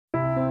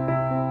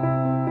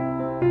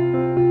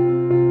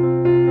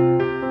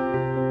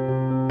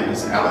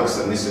is Alex,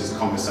 and this is a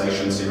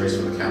conversation series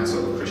for the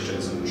Council of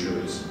Christians and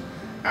Jews.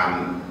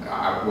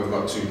 We've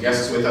got two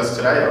guests with us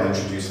today. I'll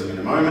introduce them in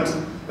a moment.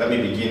 Let me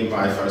begin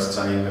by first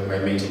saying that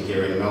we're meeting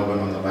here in Melbourne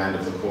on the land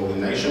of the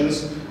Kulin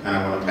Nations, and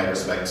I want to pay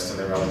respects to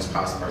their elders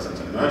past, present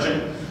and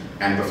emerging.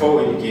 And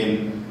before we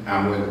begin,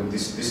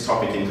 this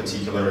topic in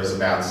particular is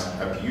about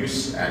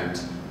abuse and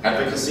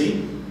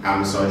advocacy.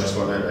 So I just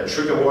want a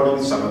trigger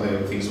warning. Some of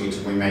the things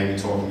we may be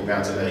talking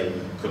about today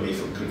could be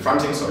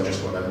confronting, so I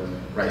just want to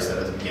raise that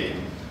at the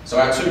beginning. So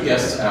our two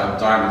guests are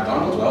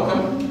McDonald,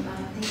 welcome,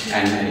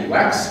 and Manny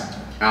Waks.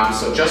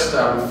 So just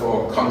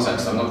for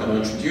context, I'm not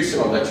going to introduce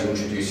you, I'll let you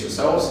introduce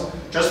yourselves.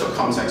 Just for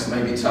context,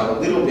 maybe tell a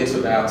little bit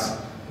about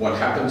what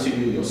happened to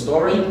you, your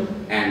story,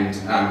 and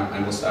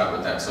we'll start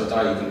with that. So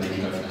Di, you can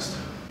maybe go first.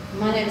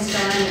 My name is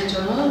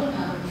McDonald.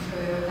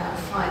 For about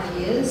 5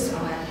 years,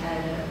 I've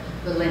had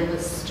a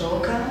relentless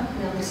stalker.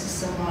 Now, this is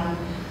someone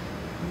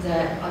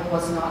that I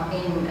was not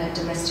in a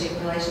domestic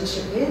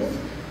relationship with.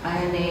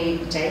 I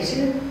only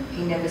dated.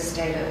 He never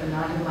stayed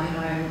overnight in my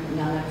home.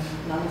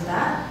 None of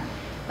that.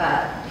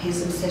 But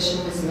his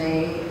obsession with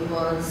me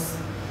was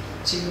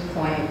to the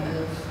point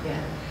of,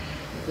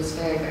 it was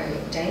very, very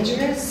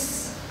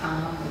dangerous.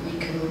 You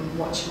can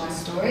watch my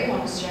story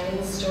on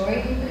Australian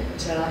Story,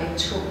 but it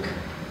took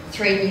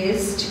 3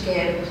 years to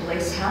get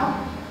police help.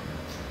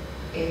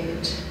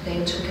 It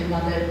then took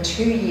another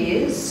 2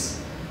 years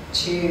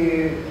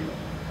to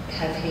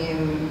have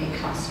him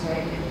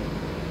incarcerated.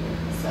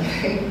 So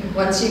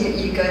once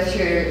you go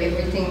through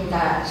everything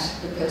that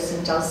the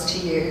person does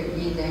to you,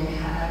 you then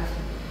have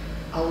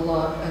a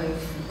lot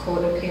of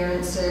court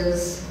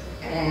appearances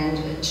and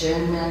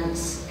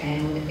adjournments,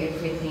 and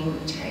everything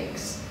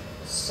takes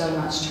so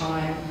much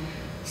time.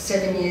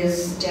 7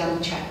 years down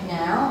the track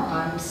now,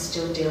 I'm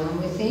still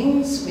dealing with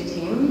things with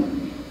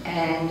him,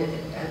 and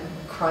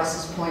a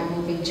crisis point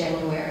will be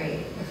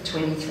January of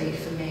 23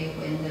 for me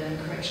when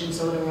the corrections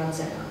order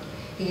runs out.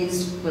 He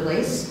is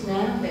released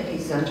now, but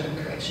he's under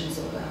a corrections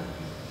order.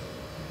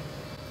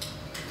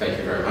 Thank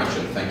you very much,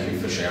 and thank you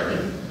for sharing,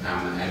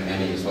 and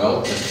Manny as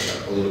well.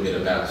 Just a little bit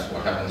about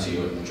what happened to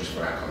you, just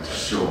for our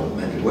context. Sure,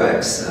 Manny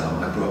Waks.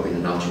 I grew up in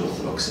an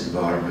ultra-Orthodox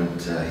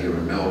environment here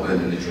in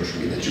Melbourne, in the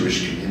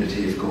Jewish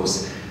community, of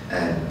course,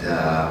 and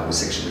was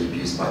sexually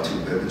abused by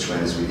 2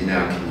 perpetrators within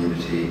our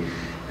community,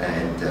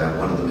 and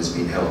one of them has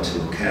been held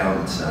to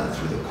account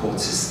through the court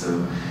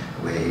system,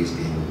 where he's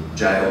been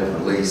jailed,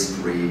 released,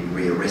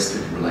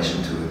 re-arrested in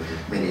relation to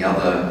many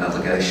other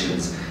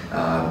allegations,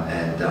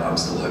 and I'm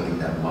still hoping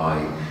that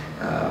my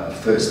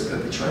first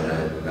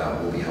perpetrator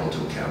will be held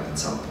to account at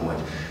some point.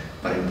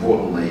 But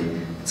importantly,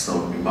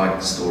 my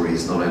story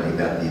is not only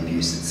about the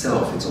abuse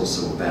itself, it's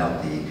also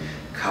about the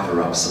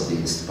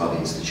cover-ups by the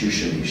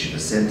institution, the Yeshiva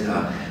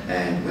Centre,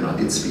 and when I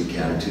did speak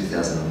out in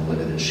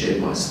 2011 and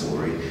shared my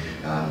story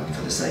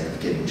for the sake of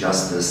getting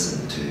justice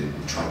and to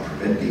try to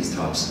prevent these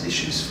types of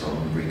issues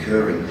from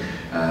recurring,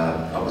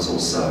 I was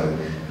also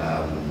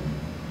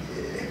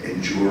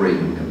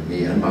enduring,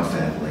 me and my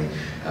family,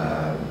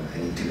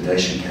 an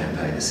intimidation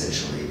campaign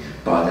essentially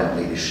by that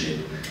leadership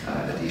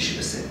at the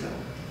Yeshiva Centre.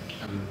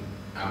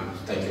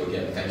 Thank you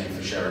again. Thank you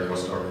for sharing your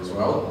story as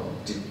well.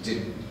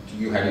 Did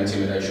you had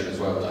intimidation as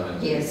well,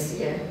 don't you? Yes,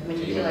 yeah.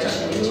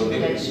 Manipulation,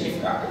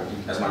 intimidation.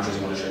 As much as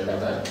you want to share about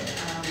that?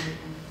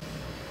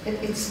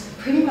 It's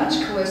pretty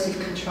much coercive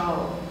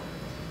control.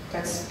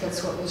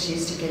 That's what was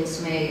used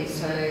against me.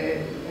 So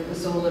it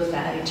was all of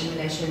that: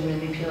 intimidation,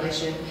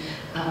 manipulation,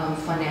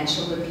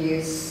 financial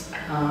abuse.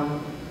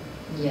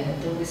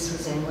 The list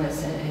was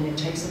endless, and it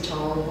takes a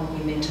toll on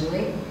you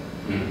mentally.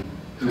 Mm.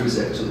 Who was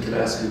actually, can I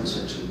ask who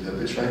was actually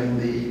perpetrating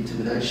the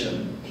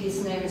intimidation?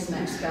 His name is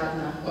Max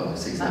Gardner. Oh,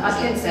 so I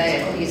can't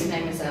say it, his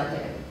name is out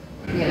there.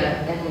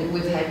 Yeah, and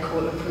we've had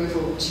court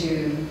approval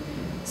to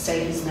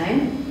say his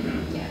name,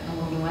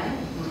 along the way.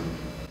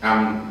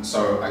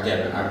 So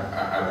again,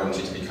 I want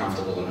you to be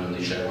comfortable and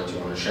only share what you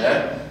want to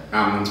share.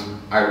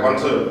 I want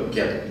to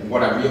get,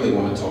 what I really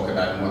want to talk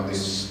about and what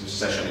this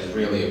session is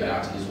really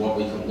about is what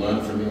we can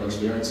learn from your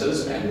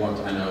experiences, and what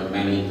I know,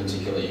 Manny in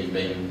particular, you've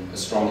been a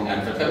strong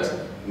advocate.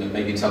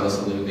 Maybe tell us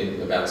a little bit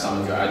about some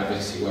of your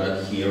advocacy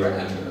work here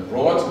and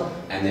abroad,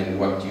 and then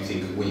what do you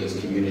think we as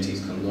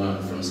communities can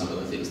learn from some of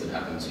the things that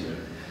happened to you?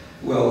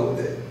 Well,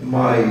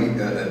 my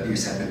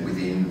abuse happened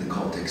within the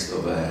context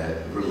of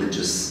a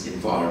religious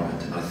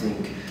environment, and I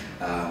think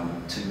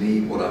to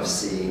me what I've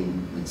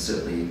seen, and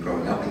certainly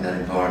growing up in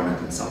that environment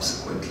and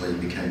subsequently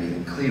became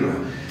even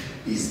clearer,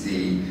 is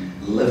the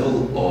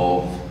level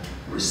of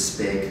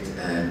respect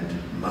and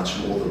much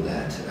more than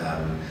that,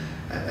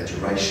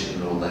 adjuration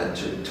and all that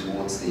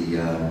towards the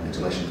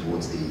adulation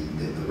towards the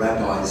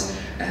rabbis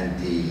and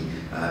the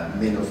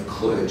men of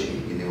clergy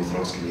in the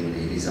Orthodox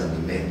community. It is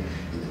only men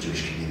in the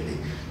Jewish community.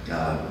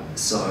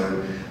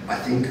 So I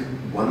think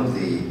one of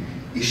the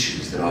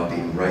issues that I've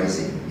been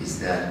raising is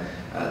that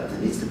there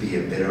needs to be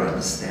a better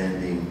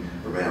understanding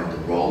around the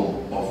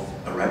role of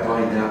a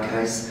rabbi in our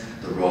case,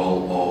 the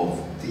role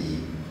of the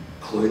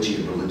clergy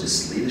and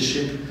religious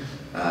leadership,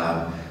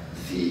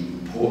 the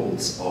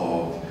importance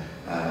of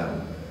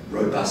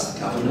robust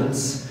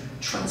governance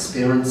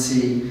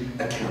transparency,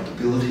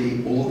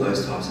 accountability, all of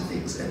those types of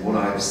things. And what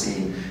I've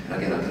seen, and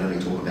again, I can only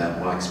talk about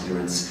my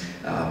experience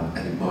and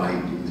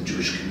in the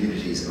Jewish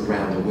communities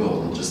around the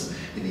world, not just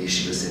in the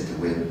Yeshiva Centre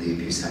where the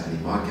abuse happened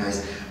in my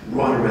case,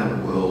 right around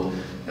the world.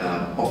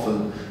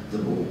 Often the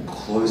more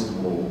closed,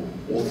 the more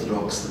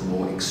orthodox, the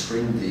more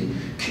extreme the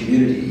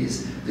community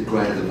is, the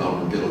greater the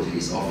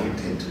vulnerabilities often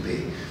tend to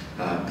be.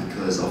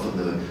 Because often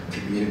the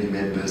community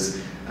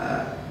members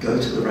go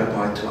to the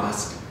rabbi to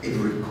ask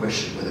every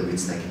question, whether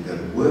it's they can go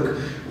to work,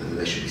 whether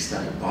they should be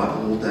studying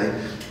Bible all day,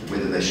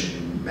 whether they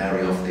should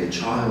marry off their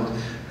child,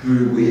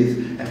 who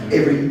with, and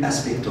every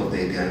aspect of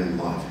their daily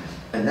life.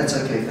 And that's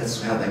okay if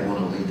that's how they want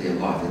to lead their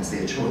life, it's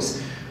their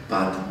choice.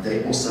 But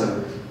they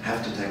also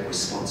have to take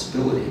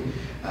responsibility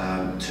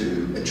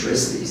to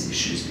address these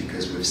issues,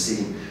 because we've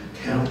seen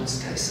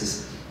countless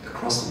cases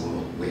across the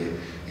world where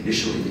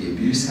initially the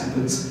abuse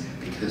happens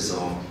because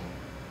of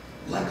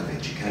lack of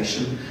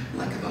education,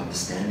 lack of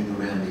understanding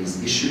around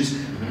these issues,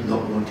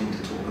 not wanting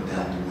to talk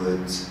about the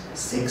words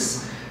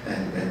sex,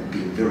 and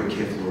being very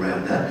careful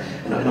around that.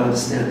 And I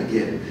understand,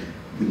 again,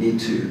 we need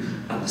to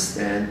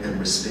understand and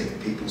respect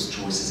people's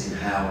choices in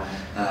how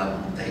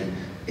they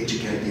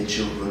educate their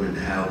children and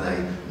how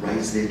they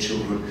raise their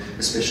children,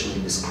 especially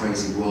in this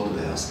crazy world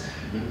of ours.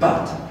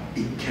 But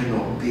it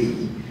cannot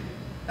be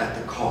at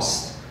the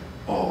cost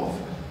of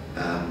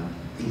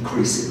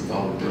increasing the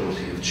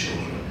vulnerability of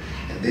children.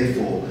 And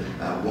therefore,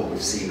 what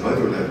we've seen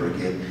over and over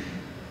again,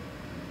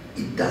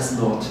 it does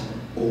not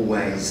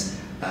always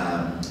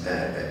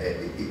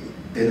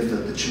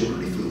benefit the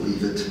children if we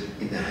leave it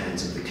in the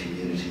hands of the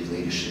community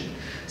leadership.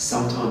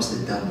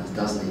 Sometimes there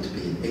does need to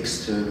be an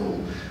external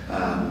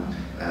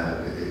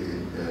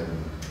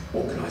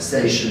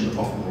organisation,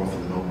 more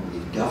often than not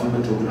a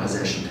government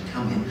organisation, to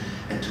come in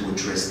and to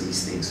address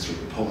these things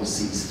through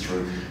policies,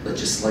 through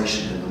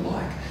legislation and the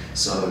like.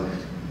 So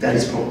that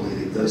is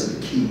probably, those are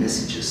the key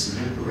messages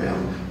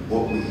around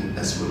what we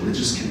as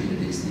religious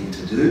communities need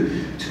to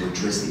do to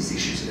address these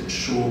issues and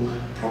ensure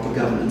proper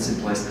governance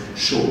in place.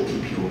 Sure,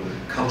 keep your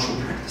cultural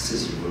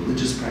practices, your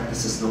religious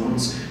practices. No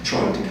one's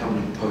trying to come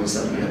and impose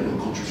something that will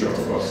contradict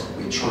it.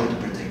 We're trying to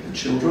protect the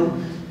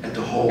children and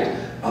to hold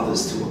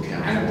others to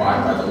account. And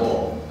abide by the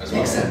law as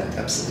well. Exactly,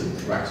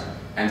 absolutely. Right.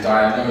 And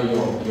I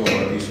know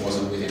your abuse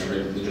wasn't within a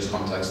religious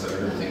context, and I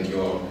don't think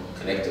you're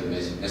connected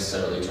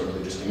necessarily to a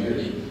religious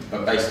community,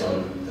 but based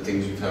on the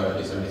things you've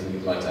heard, is there anything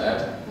you'd like to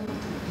add?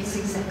 It's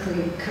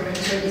exactly correct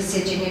what you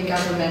said. You need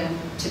government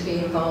to be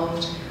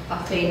involved.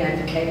 I've been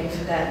advocating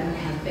for that and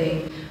have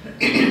been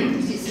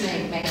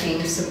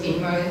making some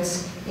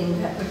inroads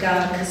in that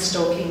regard, because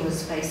stalking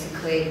was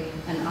basically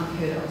an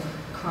unheard of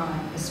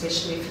crime,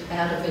 especially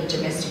out of a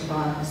domestic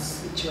violence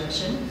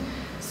situation.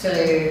 So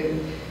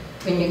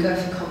when you go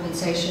for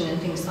compensation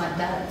and things like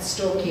that,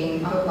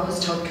 stalking, I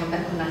was told to come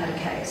back when I had a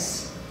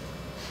case.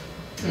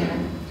 You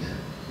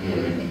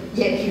know?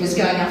 Yet he was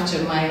going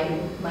after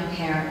my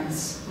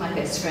parents, my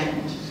best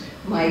friend,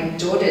 my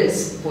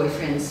daughter's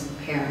boyfriend's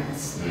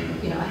parents.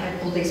 You know, I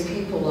had all these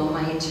people on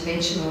my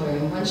intervention order,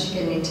 and once you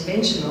get an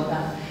intervention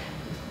order,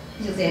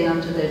 you're then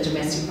under the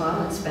domestic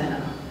violence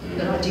banner.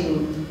 But I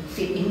didn't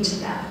fit into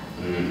that.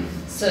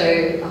 So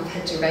I've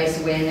had to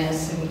raise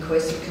awareness, and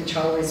coercive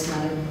control is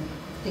one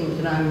thing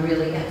that I'm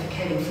really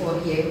advocating for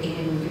here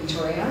in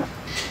Victoria.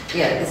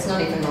 Yeah, it's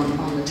not even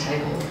on the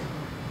table.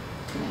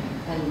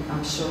 And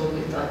I'm sure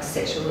with like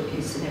sexual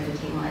abuse and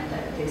everything like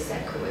that, there's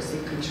that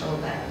coercive control,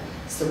 that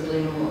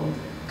subliminal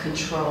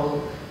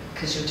control,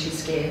 because you're too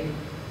scared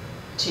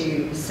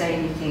to say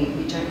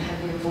anything, you don't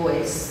have your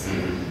voice.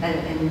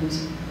 And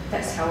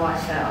that's how I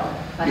felt.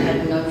 I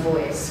had no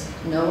voice.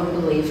 No one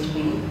believed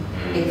me,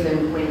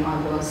 even when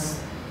I was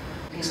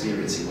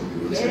experiencing what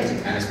you were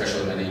experiencing. And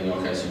especially when in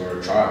your case you were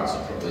a child, so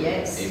probably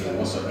even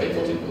more so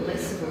people didn't believe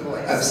less of a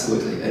voice.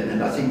 Absolutely,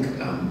 and I think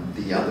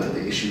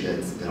the issue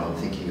that I'm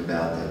thinking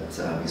about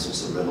that is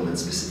also relevant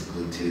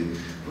specifically to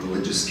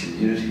religious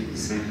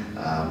communities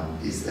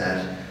is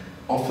that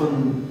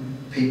often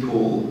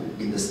people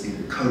in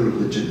the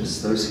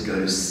co-religionists, those who go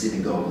to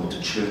synagogue or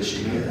to church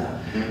together,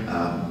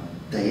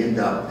 they end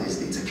up,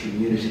 it's a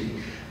community,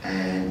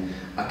 and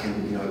I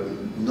can,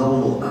 no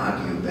one will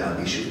argue about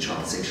the issue of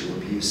child sexual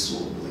abuse,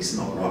 or at least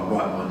not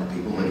right-minded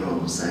people.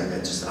 Everyone will say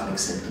that's just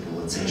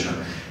unacceptable, etc.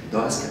 In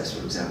Di's case,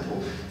 for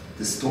example,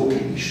 the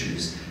stalking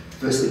issues,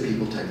 firstly,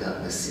 people take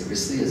that less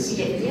seriously, as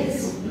you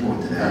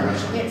pointed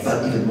out,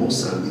 but even more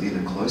so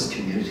within a closed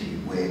community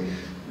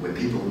where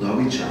people know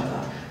each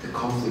other. The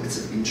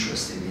conflicts of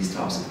interest in these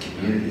types of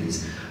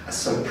communities are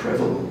so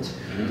prevalent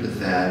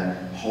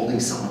that holding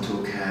someone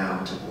to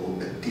account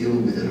or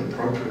dealing with it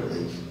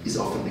appropriately is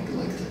often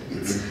neglected.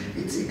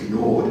 It's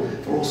ignored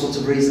for all sorts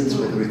of reasons,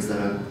 whether it's they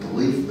don't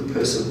believe the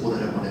person or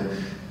they don't want to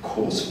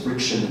cause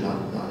friction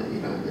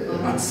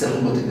and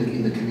unsettlement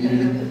in the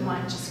community. It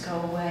might just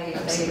go away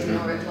if they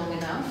ignore it long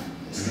enough.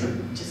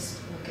 Just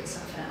work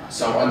itself out.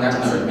 So on that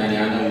note, Manny,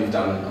 I know you've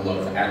done a lot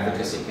of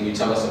advocacy. Can you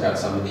tell us about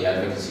some of the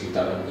advocacy you've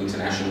done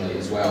internationally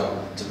as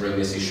well to bring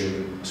this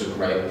issue to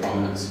greater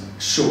prominence?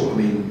 Sure. I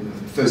mean,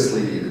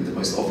 firstly, the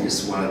most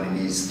obvious one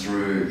is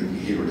through,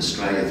 here in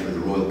Australia, through the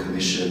Royal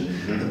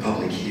Commission, the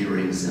public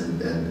hearings and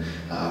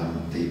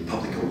the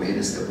public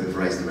awareness that we've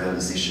raised around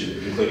this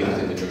issue. Including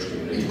within the Jewish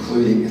community?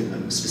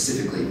 Including,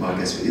 specifically, I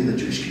guess, within the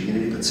Jewish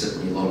community, but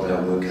certainly a lot of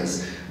our work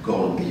has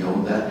gone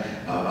beyond that.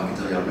 I can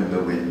tell you, I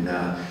remember when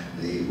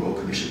the Royal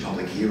Commission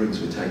public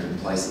hearings were taking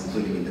place,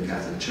 including in the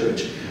Catholic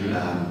Church.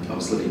 I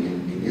was living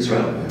in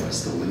Israel, where I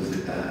still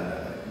live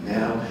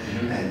now,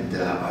 and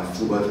I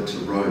flew over to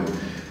Rome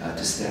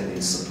to stand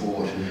in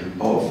support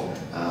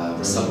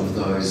of some of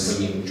those.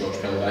 Bringing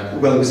George Pell back?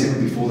 Well, it was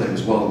even before that. It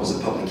was while there was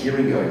a public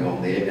hearing going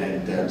on there,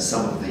 and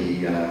some of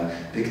the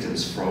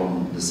victims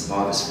from the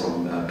survivors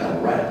from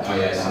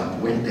Ballarat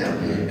went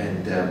down there,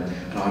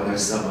 and I know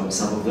some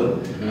of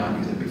them. I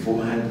knew them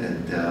beforehand,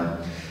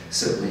 and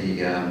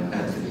certainly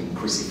Anthony and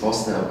Chrissy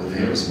Foster were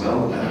there as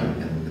well,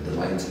 and the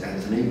late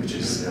Anthony, which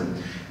is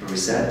very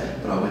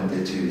sad. But I went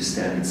there to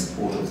stand in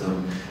support of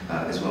them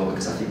as well,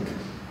 because I think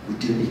we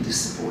do need to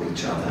support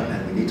each other,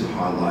 and we need to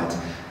highlight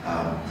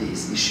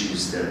these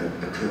issues that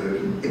occur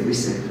in every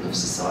segment of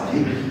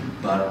society,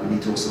 but we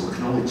need to also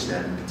acknowledge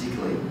that,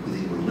 particularly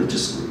within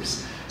religious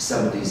groups,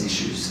 some of these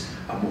issues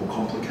are more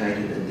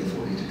complicated and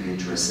therefore need to be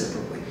addressed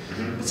separately.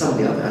 But some of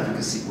the other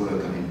advocacy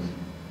work, I mean,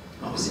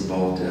 I was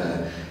involved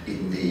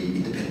in the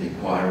independent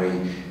inquiry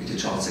into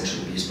child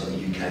sexual abuse by the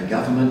UK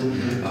government.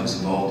 I was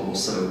involved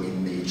also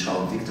in the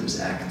Child Victims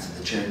Act,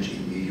 the change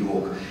in New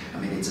York. I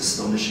mean, it's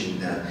astonishing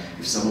that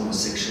if someone was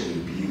sexually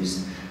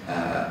abused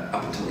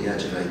up until the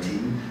age of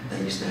 18,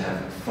 they used to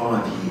have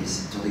 5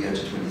 years until the age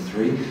of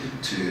 23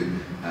 to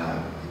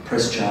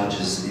press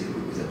charges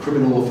with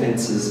criminal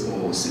offences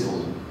or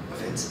civil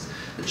offences.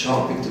 The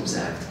Child Victims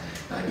Act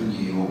in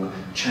New York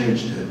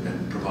changed it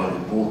and provided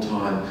more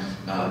time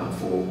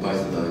for both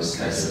of those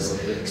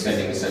cases.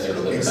 Extending the statute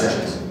of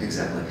limitations.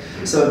 Exactly.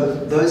 So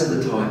those are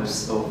the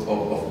types of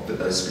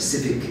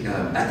specific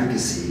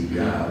advocacy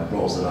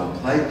roles that I've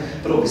played,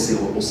 but obviously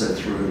also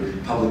through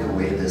public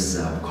awareness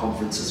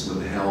conferences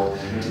we've held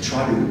to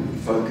try to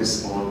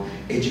focus on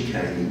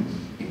educating,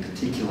 in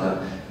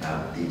particular,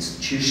 the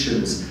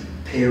institutions,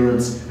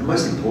 parents, and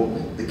most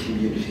importantly, the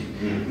community,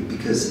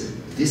 because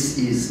this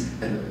is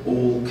an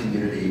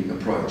all-community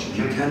approach.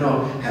 You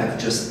cannot have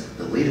just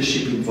the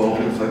leadership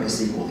involved in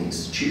focusing, or the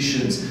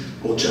institutions,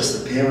 or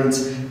just the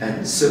parents,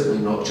 and certainly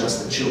not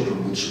just the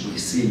children, which we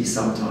see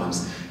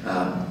sometimes.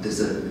 There's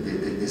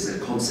a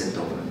concept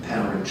of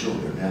empowering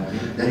children. Now,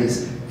 that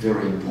is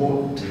very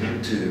important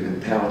to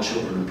empower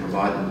children and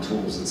provide them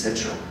tools,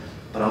 etc.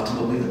 But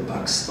ultimately, the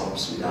buck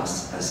stops with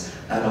us as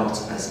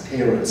adults, as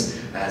parents,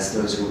 as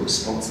those who are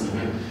responsible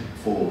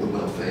for the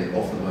welfare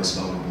of the most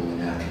vulnerable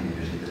in our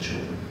community, the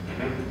children.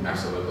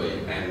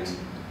 Absolutely. And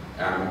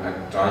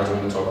Di, do you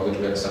want to talk a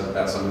little bit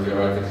about some of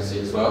your advocacy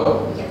as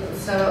well? Yeah,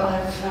 so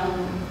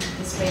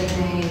there's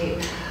been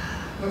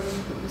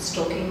a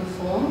stalking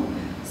reform.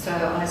 So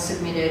I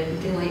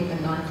submitted nearly a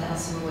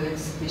 9,000 word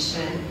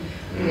submission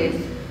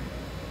with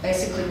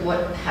basically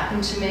what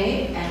happened to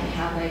me and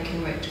how they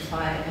can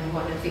rectify it and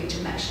what a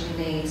victim actually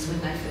needs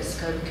when they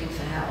first go looking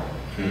for help.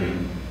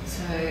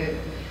 So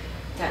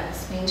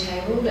that's been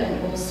tabled,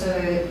 and also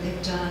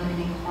they've done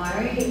an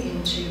inquiry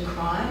into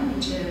crime,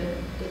 into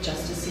the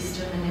justice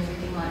system and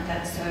everything like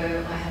that. So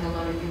I had a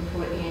lot of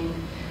input in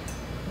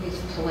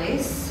with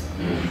police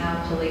and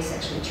how police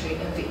actually treat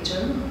a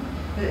victim.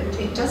 But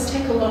it does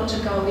take a lot to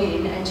go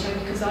in and to,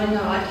 because I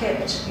know I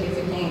kept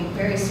everything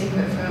very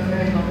secret for a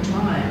very long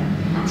time.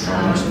 I'm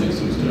sure most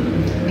victims do.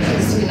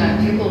 Because, you know,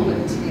 people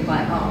would be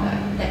like, oh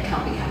no, that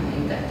can't be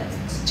happening,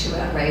 that's too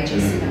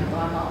outrageous, you know,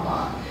 blah, blah,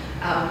 blah.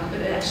 But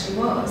it actually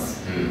was.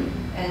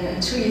 And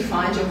until you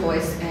find your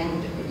voice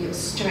and your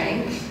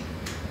strength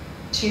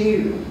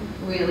to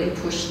really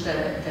push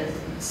the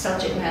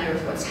subject matter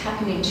of what's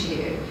happening to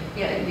you,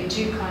 yeah, you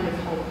do kind of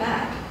hold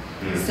back.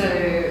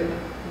 So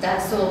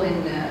that's all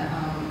in the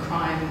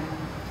crime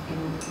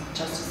in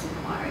justice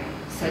inquiry.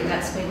 So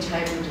that's been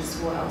tabled as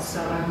well.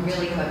 So I'm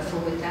really hopeful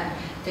with that.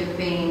 There've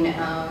been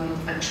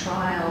a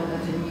trial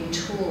of a new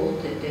tool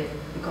that they've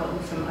gotten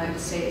from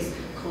overseas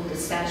called the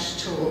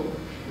SASH tool.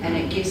 And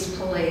it gives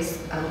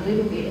police a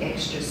little bit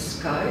extra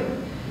scope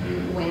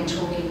when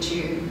talking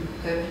to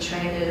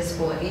perpetrators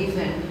or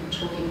even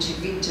talking to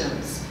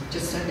victims,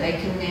 just so they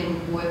can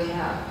then work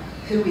out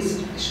who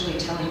is actually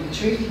telling the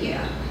truth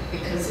here,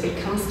 because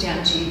it comes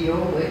down to your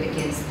word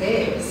against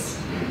theirs.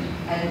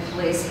 And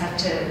police have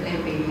to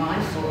then be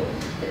mindful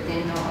that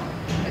they're not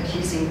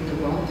accusing the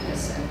wrong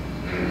person.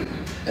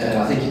 And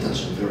I think you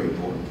touched on a very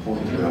important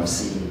point where I've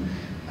seen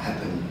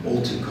happen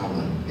all too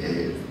common,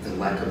 the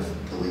lack of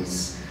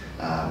police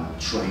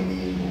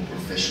training or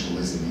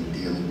professionalism in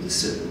dealing with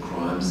certain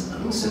crimes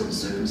under certain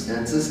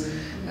circumstances.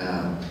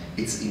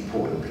 It's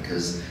important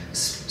because,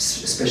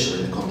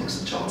 especially in the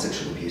context of child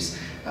sexual abuse,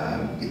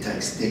 it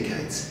takes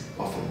decades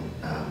often,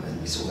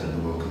 and we saw that in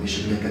the Royal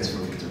Commission, decades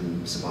for a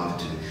victim survivor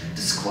to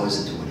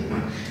disclose it to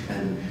anyone.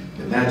 And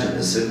imagine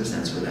the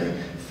circumstance where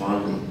they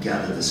finally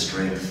gather the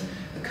strength,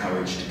 the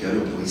courage to go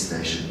to a police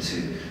station,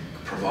 to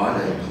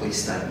provide a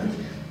police statement,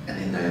 and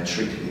then they are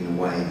treated in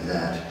a way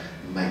that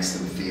makes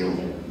them feel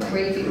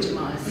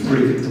re-victimised.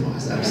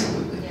 Re-victimised,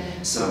 absolutely.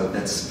 Yeah. So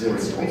that's very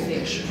important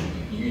issue.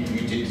 You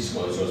did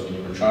disclose yours when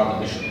you were a child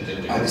initially,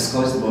 didn't you? I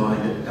disclosed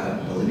mine,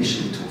 well,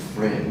 initially to a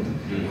friend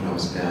when I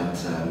was about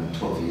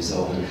 12 years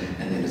old,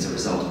 and then as a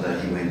result of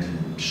that he went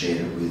and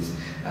shared it with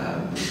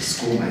the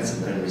schoolmates,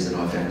 and the only reason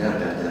I found out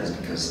about that is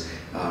because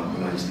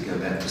when I used to go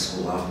back to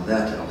school after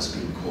that, I was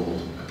being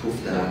called a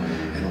poofda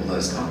and all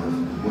those kind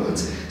of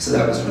words. So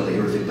that was really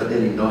horrific. But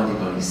then in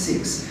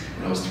 1996,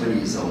 when I was 20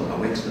 years old, I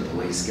went to the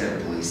police, gave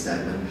a police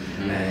statement,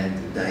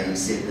 and they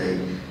said they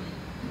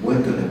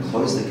weren't going to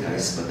close the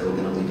case, but they were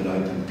going to leave it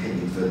open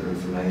pending further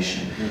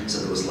information. So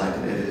there was lack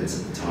of evidence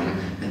at the time.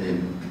 And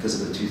then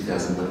because of the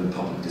 2011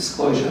 public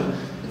disclosure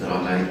that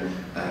I made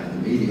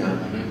in the media,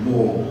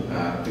 more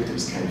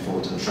victims came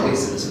forward to the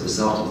police, and as a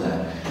result of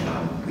that,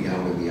 we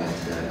are where we are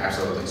today.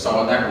 Absolutely. So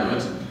on that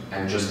note,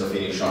 and just to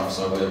finish off,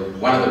 so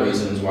one of the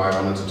reasons why I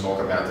wanted to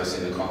talk about this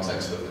in the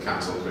context of the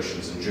Council of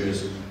Christians and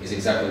Jews is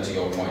exactly to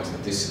your point,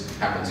 that this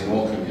happens in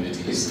all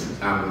communities.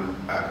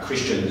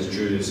 Christians,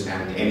 Jews,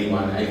 and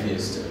anyone,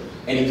 atheist,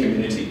 any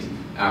community,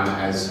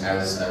 as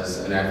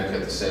an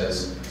advocate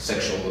says,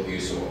 sexual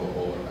abuse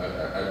or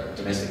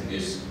domestic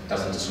abuse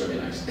doesn't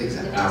discriminate.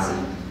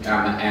 Exactly.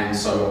 And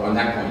so on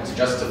that point,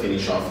 just to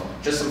finish off,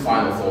 just some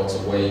final thoughts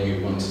of where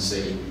you want to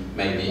see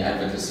maybe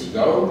advocacy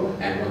go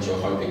and what you're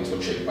hoping to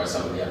achieve by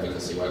some of the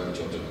advocacy work that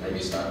you're doing. Maybe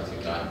start with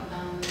you, Diane.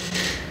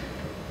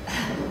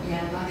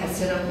 Yeah, like I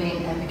said, I've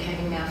been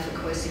advocating now for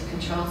coercive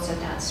control, so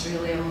that's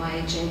really on my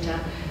agenda,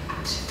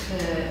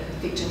 for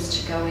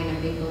victims to go in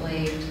and be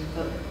believed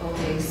that all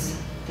these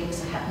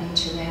things are happening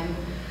to them,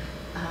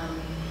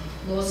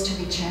 laws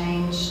to be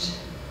changed.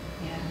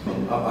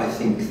 Yeah. I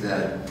think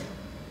that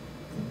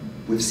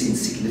we've seen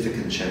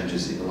significant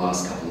changes in the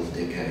last couple of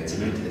decades,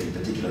 in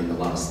particular in the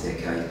last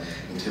decade,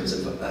 in terms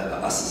of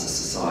us as a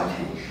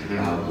society,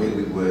 where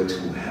we were to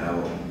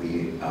how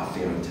we are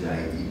faring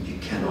today. You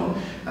cannot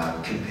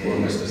compare.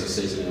 Almost as a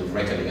season of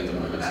reckoning at the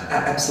moment.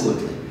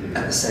 Absolutely.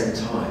 At the same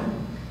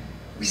time,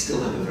 we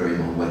still have a very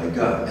long way to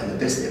go, and the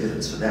best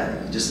evidence for that,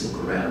 if you just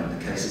look around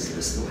the cases that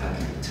are still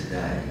happening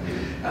today,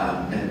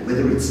 and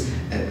whether it's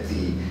at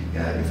the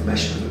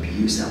information of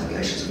abuse,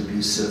 allegations of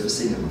abuse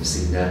surfacing, and we've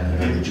seen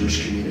that in the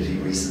Jewish community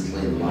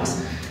recently in the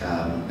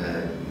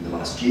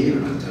last year,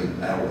 and I can tell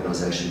you our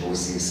organisation,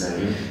 Voice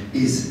CSA,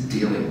 is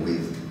dealing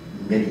with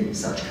many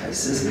such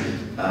cases,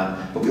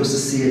 but we also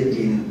see it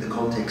in the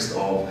context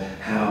of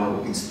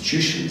how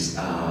institutions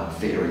are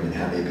faring and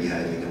how they're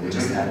behaving. And we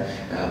just had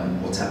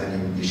what's happened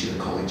in Yeshiva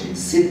College in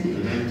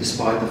Sydney,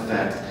 despite the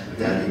fact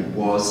that it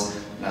was,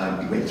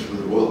 it went through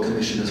the Royal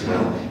Commission as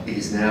well. It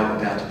is now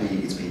about to be,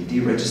 it's been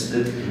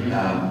deregistered,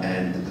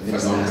 and the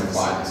Minister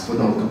has for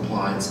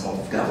non-compliance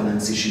of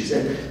governance issues.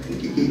 And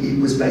it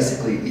was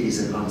basically, it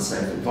is an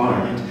unsafe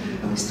environment,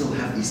 and we still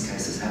have these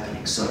cases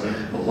happening. So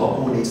a lot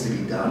more needs to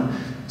be done,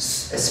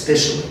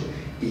 especially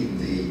in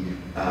the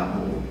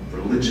more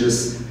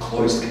religious,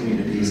 closed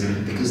communities,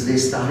 because their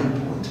starting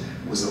point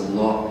was a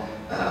lot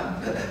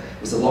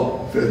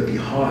further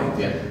behind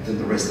than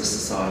the rest of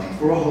society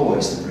for a whole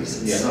host of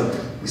reasons. So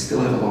we still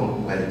have a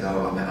long way to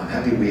go. I'm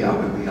happy we are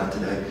where we are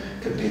today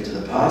compared to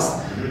the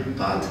past,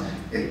 but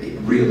it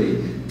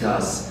really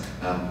does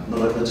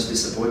not just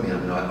disappoint me. I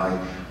mean,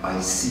 I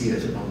see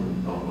it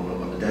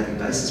on a daily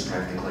basis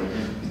practically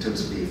in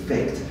terms of the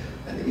effect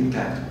and the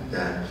impact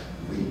that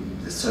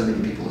there's so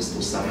many people are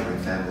still suffering,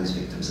 families,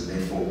 victims, and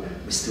therefore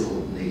we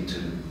still need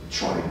to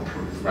try to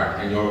improve.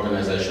 Right, and your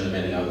organisation and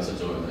many others are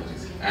doing that.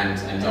 And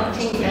I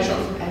think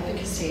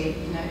advocacy,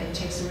 you know, it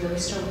takes a really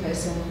strong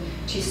person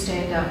to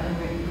stand up and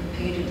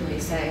repeatedly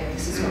say,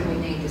 this is what we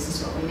need, this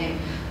is what we need.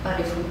 But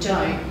if we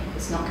don't,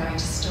 it's not going to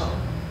stop.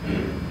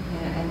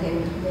 And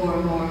then more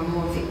and more and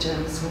more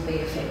victims will be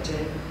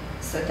affected.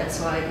 So that's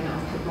why, you know,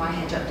 I put my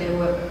hand up. There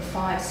were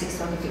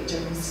 5-6 other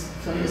victims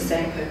from the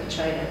same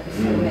perpetrator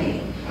before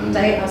me.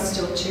 They are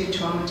still too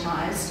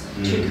traumatised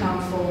to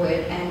come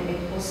forward, and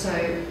it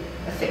also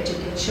affected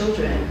their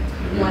children,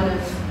 one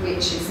of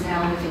which is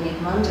now living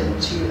in London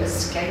to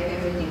escape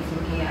everything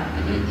from here.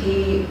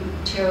 He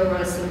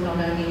terrorised them not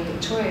only in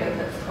Victoria,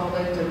 but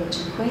followed them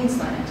to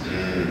Queensland.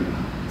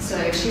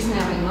 So she's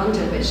now in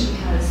London, but she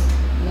has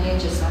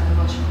major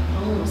psychological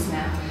problems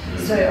now.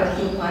 So I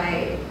think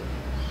by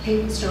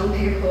strong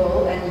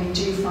people, and you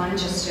do find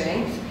your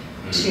strength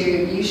to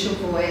use your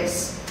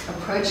voice,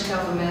 approach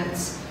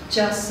governments,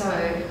 just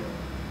so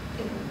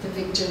the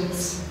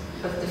victims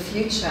of the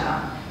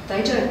future,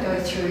 they don't go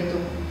through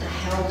the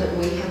hell that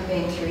we have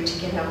been through to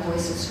get our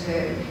voices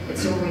heard.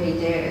 It's already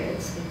there,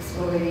 it's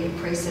already a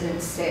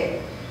precedent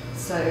set,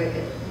 so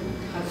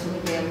hopefully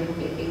be a little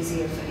bit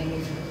easier for any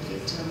of the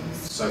victims.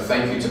 So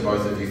thank you to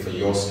both of you for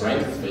your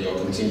strength, for your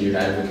continued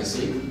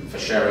advocacy, for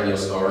sharing your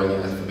story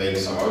and for being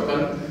so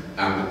open.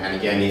 And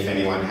again, if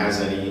anyone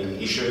has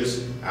any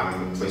issues,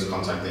 please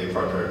contact the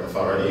appropriate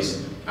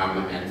authorities.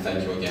 And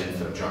thank you again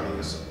for joining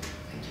us.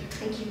 Thank you.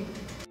 Thank you.